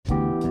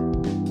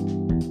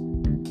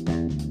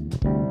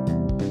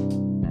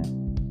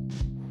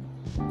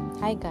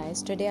Hi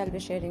guys, today I'll be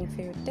sharing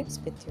few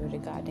tips with you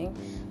regarding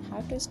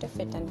how to stay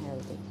fit and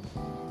healthy.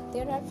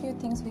 There are few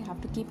things we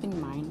have to keep in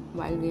mind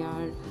while we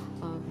are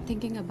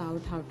thinking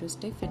about how to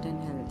stay fit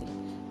and healthy,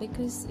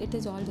 because it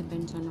is all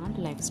depends on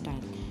our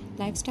lifestyle.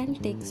 Lifestyle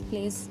takes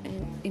plays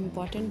an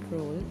important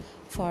role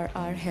for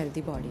our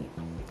healthy body,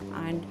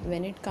 and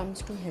when it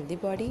comes to healthy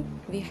body,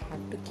 we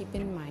have to keep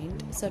in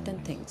mind certain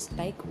things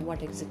like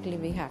what exactly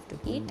we have to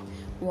eat,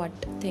 what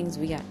things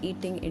we are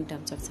eating in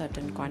terms of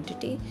certain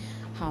quantity,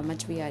 how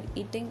much we are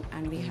eating,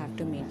 and we have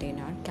to maintain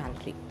our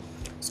calorie.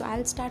 So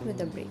I'll start with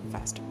the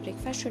breakfast.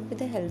 Breakfast should be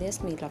the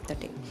healthiest meal of the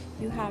day.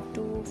 You have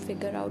to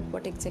figure out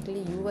what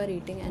exactly you are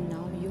eating, and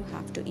now you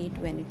have to eat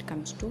when it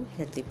comes to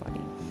healthy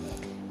body.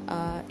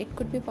 It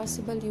could be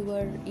possible you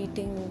are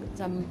eating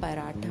some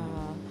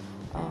paratha,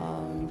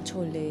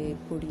 chole,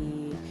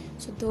 puri.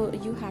 So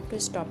you have to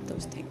stop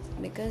those things,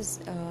 because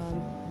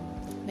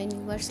when you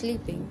were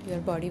sleeping, your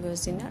body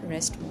was in a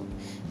rest mode.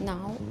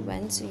 Now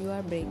once you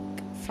are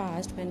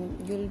when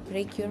you'll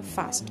break your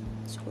fast,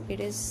 so it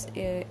is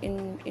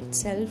in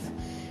itself,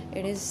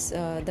 it is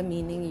the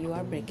meaning you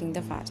are breaking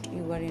the fast.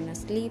 You were in a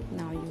sleep,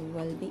 now you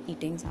will be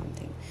eating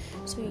something,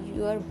 so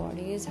your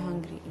body is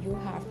hungry. You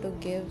have to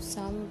give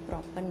some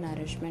proper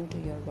nourishment to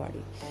your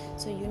body,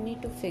 so you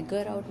need to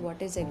figure out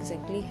what is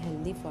exactly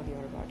healthy for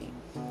your body.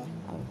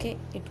 Okay,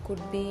 it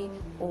could be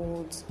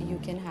oats, you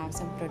can have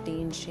some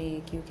protein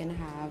shake, you can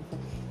have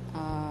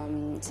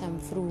some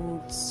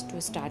fruits to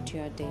start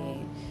your day.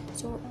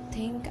 So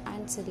think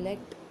and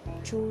select,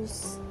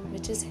 choose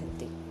which is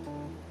healthy.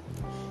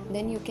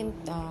 Then you can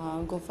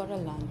go for a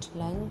lunch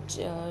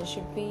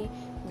should be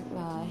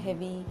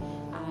heavy,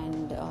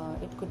 and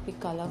it could be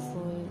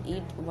colorful.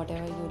 Eat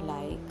whatever you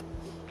like.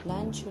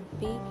 Lunch should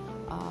be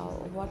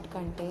what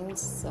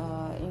contains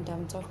in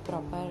terms of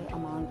proper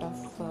amount of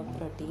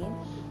protein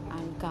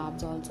and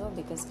carbs also,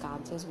 because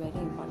carbs is very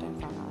important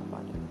for our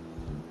body.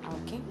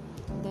 Okay,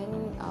 then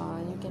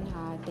you can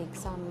take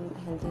some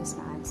healthy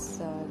snacks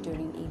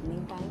during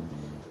evening time.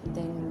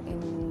 Then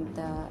in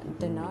the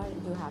dinner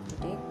you have to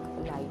take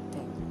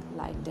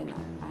light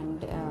dinner,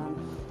 and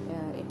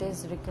it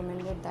is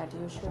recommended that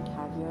you should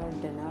have your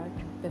dinner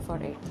before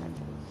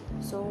 8:30.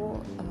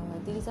 So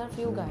these are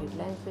few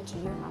guidelines which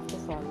you have to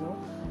follow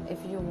if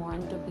you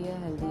want to be a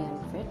healthy and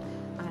fit.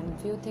 And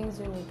few things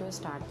you need to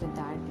start with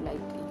that,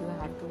 like you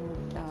have to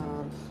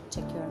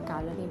check your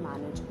calorie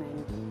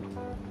management,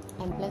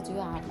 and plus you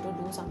have to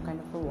do some kind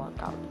of a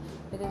workout,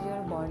 because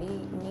your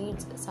body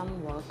needs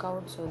some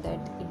workout so that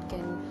it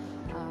can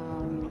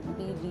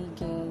be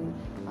regain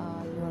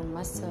your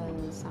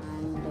muscles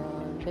and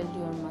build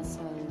your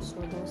muscles.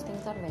 So those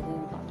things are very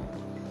important.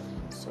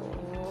 So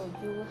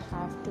you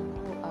have to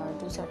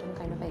do certain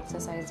kind of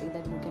exercise.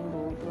 Either you can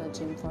go to a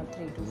gym for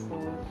 3 to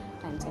 4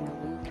 times in a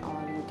week,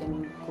 or you can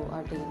go a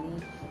daily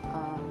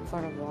for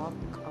a walk,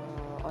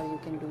 or you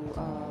can do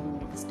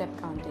step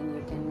counting.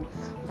 You can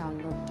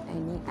download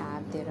any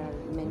app. There are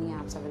many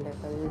apps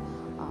available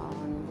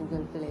on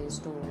Google Play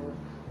Store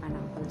and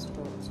Apple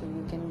Store, so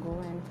you can go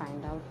and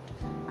find out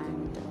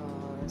and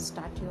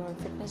start your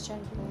fitness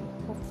journey.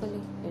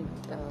 Hopefully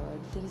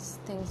these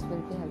things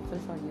will be helpful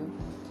for you.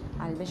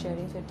 I'll be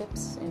sharing few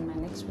tips in my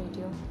next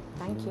video.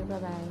 Thank you.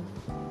 Bye bye.